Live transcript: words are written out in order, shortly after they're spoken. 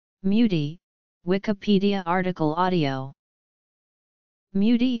Muti, Wikipedia article audio.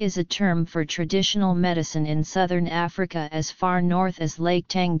 Muti is a term for traditional medicine in southern Africa as far north as Lake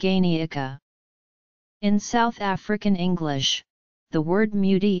Tanganyika. In South African English, the word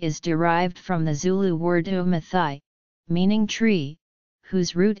Muti is derived from the Zulu word Umuthi, meaning tree,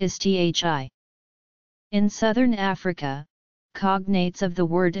 whose root is thi. In southern Africa, cognates of the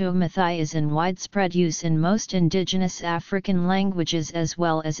word Umuthi is in widespread use in most indigenous African languages as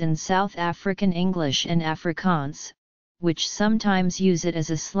well as in South African English and Afrikaans, which sometimes use it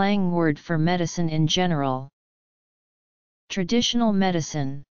as a slang word for medicine in general. Traditional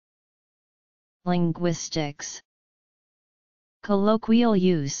medicine. Linguistics. Colloquial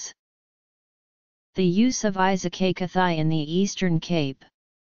use. The use of Izakakathi in the Eastern Cape.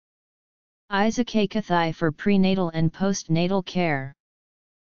 Izakakathi for prenatal and postnatal care.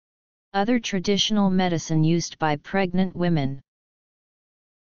 Other traditional medicine used by pregnant women.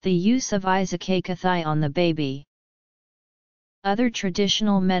 The use of Izakakathi on the baby. Other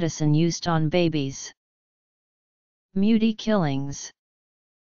traditional medicine used on babies. Muti killings.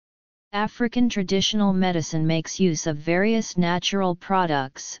 African traditional medicine makes use of various natural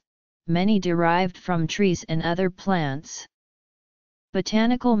products, many derived from trees and other plants.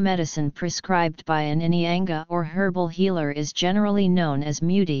 Botanical medicine prescribed by an Inyanga or herbal healer is generally known as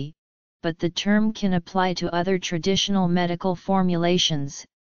Muti, but the term can apply to other traditional medical formulations,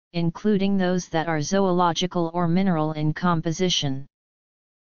 including those that are zoological or mineral in composition.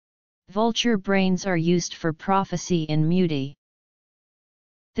 Vulture brains are used for prophecy in Muti.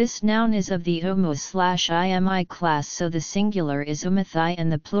 This noun is of the Umu/Imi class, so the singular is Umuthi and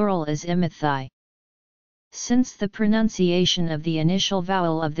the plural is Imithi. Since the pronunciation of the initial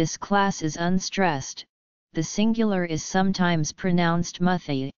vowel of this class is unstressed, the singular is sometimes pronounced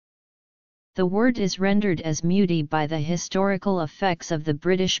Muthi. The word is rendered as Muti by the historical effects of the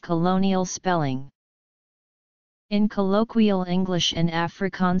British colonial spelling. In colloquial English and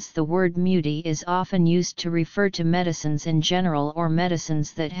Afrikaans, the word Muti is often used to refer to medicines in general or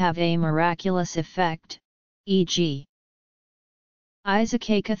medicines that have a miraculous effect, e.g.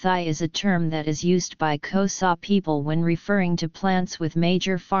 Izakakathi is a term that is used by Xhosa people when referring to plants with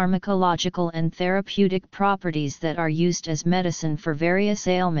major pharmacological and therapeutic properties that are used as medicine for various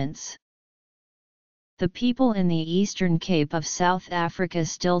ailments. The people in the Eastern Cape of South Africa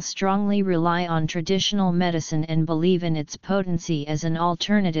still strongly rely on traditional medicine and believe in its potency as an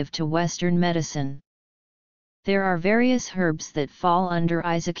alternative to Western medicine. There are various herbs that fall under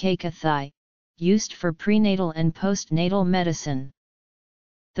Izakakathi, used for prenatal and postnatal medicine.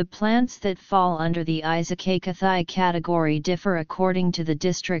 The plants that fall under the Izakakathi category differ according to the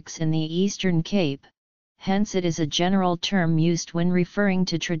districts in the Eastern Cape, hence it is a general term used when referring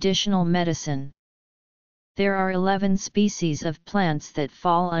to traditional medicine. There are 11 species of plants that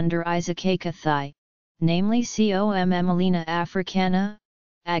fall under Izakakathi, namely Commemmelina africana,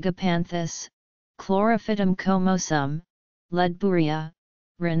 Agapanthus, Chlorophytum comosum, Ledburia,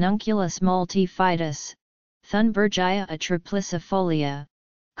 Ranunculus multifidus, Thunbergia atriplycifolia,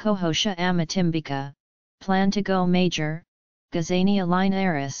 Cohotia amatimbica, Plantigo major, Gazania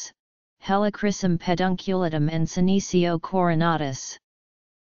linearis, Helichrysum pedunculatum and Senecio coronatus.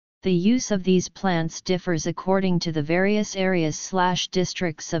 The use of these plants differs according to the various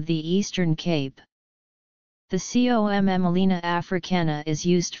areas/districts of the Eastern Cape. The Commemmelina africana is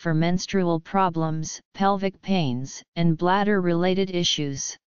used for menstrual problems, pelvic pains, and bladder-related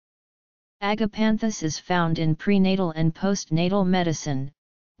issues. Agapanthus is found in prenatal and postnatal medicine,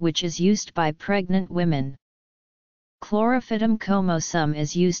 which is used by pregnant women. Chlorophytum comosum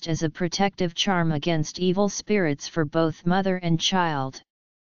is used as a protective charm against evil spirits for both mother and child.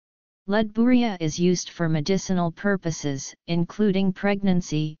 Ledburia is used for medicinal purposes, including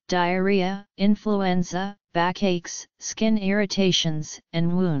pregnancy, diarrhea, influenza, backaches, skin irritations,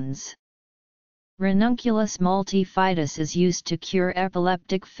 and wounds. Ranunculus multifidus is used to cure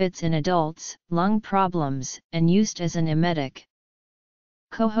epileptic fits in adults, lung problems, and used as an emetic.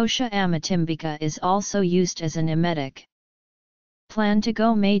 Cohotia amatimbica is also used as an emetic.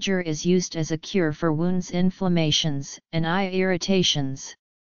 Plantigo major is used as a cure for wounds, inflammations, and eye irritations.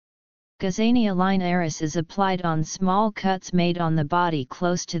 Gazania linearis is applied on small cuts made on the body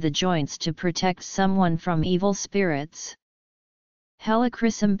close to the joints to protect someone from evil spirits.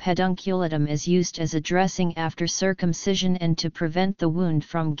 Helichrysum pedunculatum is used as a dressing after circumcision and to prevent the wound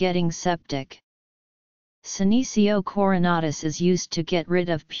from getting septic. Senecio coronatus is used to get rid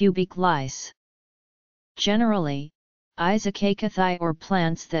of pubic lice. Generally, Izakakathi or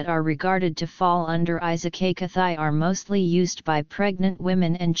plants that are regarded to fall under Izakakathi are mostly used by pregnant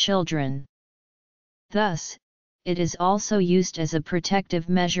women and children. Thus, it is also used as a protective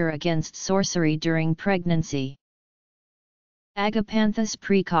measure against sorcery during pregnancy. Agapanthus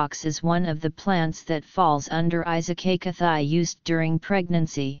praecox is one of the plants that falls under Isaacaceae used during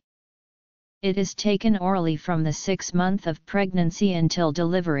pregnancy. It is taken orally from the 6th month of pregnancy until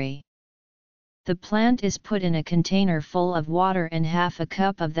delivery. The plant is put in a container full of water and half a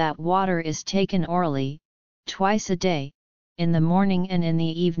cup of that water is taken orally, twice a day, in the morning and in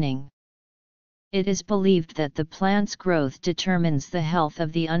the evening. It is believed that the plant's growth determines the health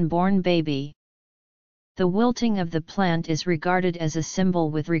of the unborn baby. The wilting of the plant is regarded as a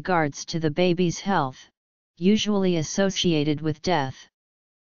symbol with regards to the baby's health, usually associated with death.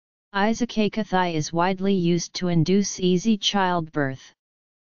 Isaacaceae is widely used to induce easy childbirth.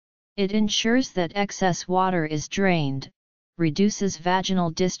 It ensures that excess water is drained, reduces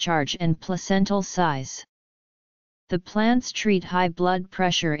vaginal discharge and placental size. The plants treat high blood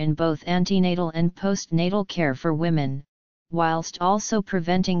pressure in both antenatal and postnatal care for women, whilst also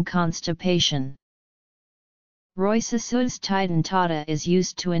preventing constipation. Roycesus tidentata is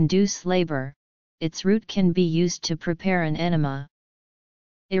used to induce labor, its root can be used to prepare an enema.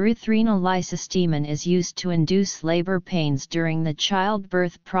 Erythrina lysostemon is used to induce labor pains during the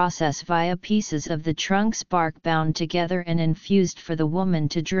childbirth process via pieces of the trunk's bark bound together and infused for the woman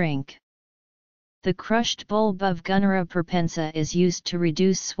to drink. The crushed bulb of Gunnera perpensa is used to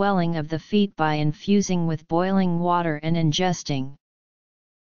reduce swelling of the feet by infusing with boiling water and ingesting.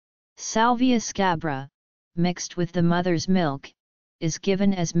 Salvia scabra, mixed with the mother's milk, is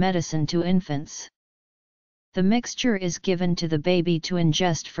given as medicine to infants. The mixture is given to the baby to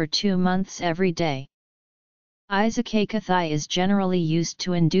ingest for 2 months every day. Isaacaceae is generally used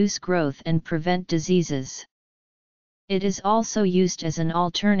to induce growth and prevent diseases. It is also used as an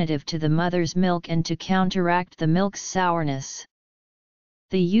alternative to the mother's milk and to counteract the milk's sourness.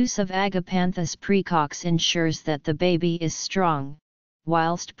 The use of Agapanthus praecox ensures that the baby is strong,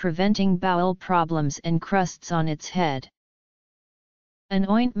 whilst preventing bowel problems and crusts on its head. An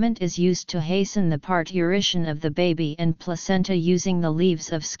ointment is used to hasten the parturition of the baby and placenta using the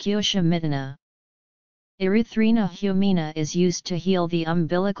leaves of Sciutia mitina. Erythrina humina is used to heal the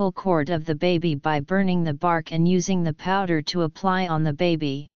umbilical cord of the baby by burning the bark and using the powder to apply on the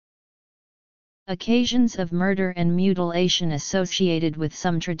baby. Occasions of murder and mutilation associated with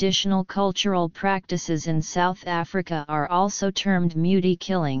some traditional cultural practices in South Africa are also termed Muti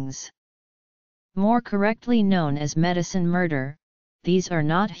killings. More correctly known as medicine murder, these are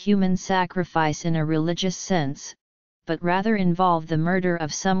not human sacrifice in a religious sense, but rather involve the murder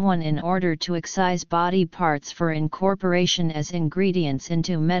of someone in order to excise body parts for incorporation as ingredients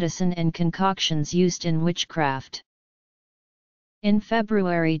into medicine and concoctions used in witchcraft. In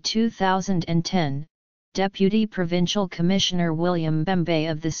February 2010, Deputy Provincial Commissioner William Bembe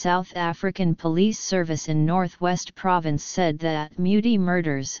of the South African Police Service in Northwest Province said that Muti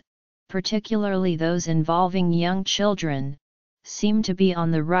murders, particularly those involving young children, seem to be on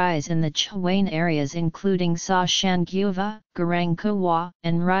the rise in the Tshwane areas including Soshanguve, Garankuwa,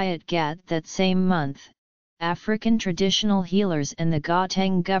 and Rietgat. That same month, African traditional healers and the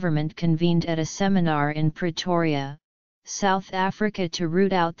Gauteng government convened at a seminar in Pretoria, South Africa to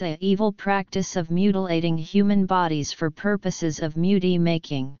root out the evil practice of mutilating human bodies for purposes of muti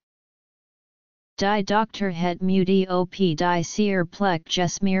making. Die Dr. Het Muti op die Seer Plek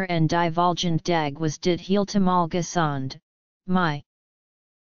Jesmeer en Divulgent Dag was dit heeltemal gesond, my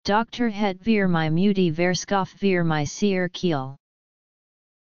Dr. Het weer my Muti Verskof weer my Seer Kiel.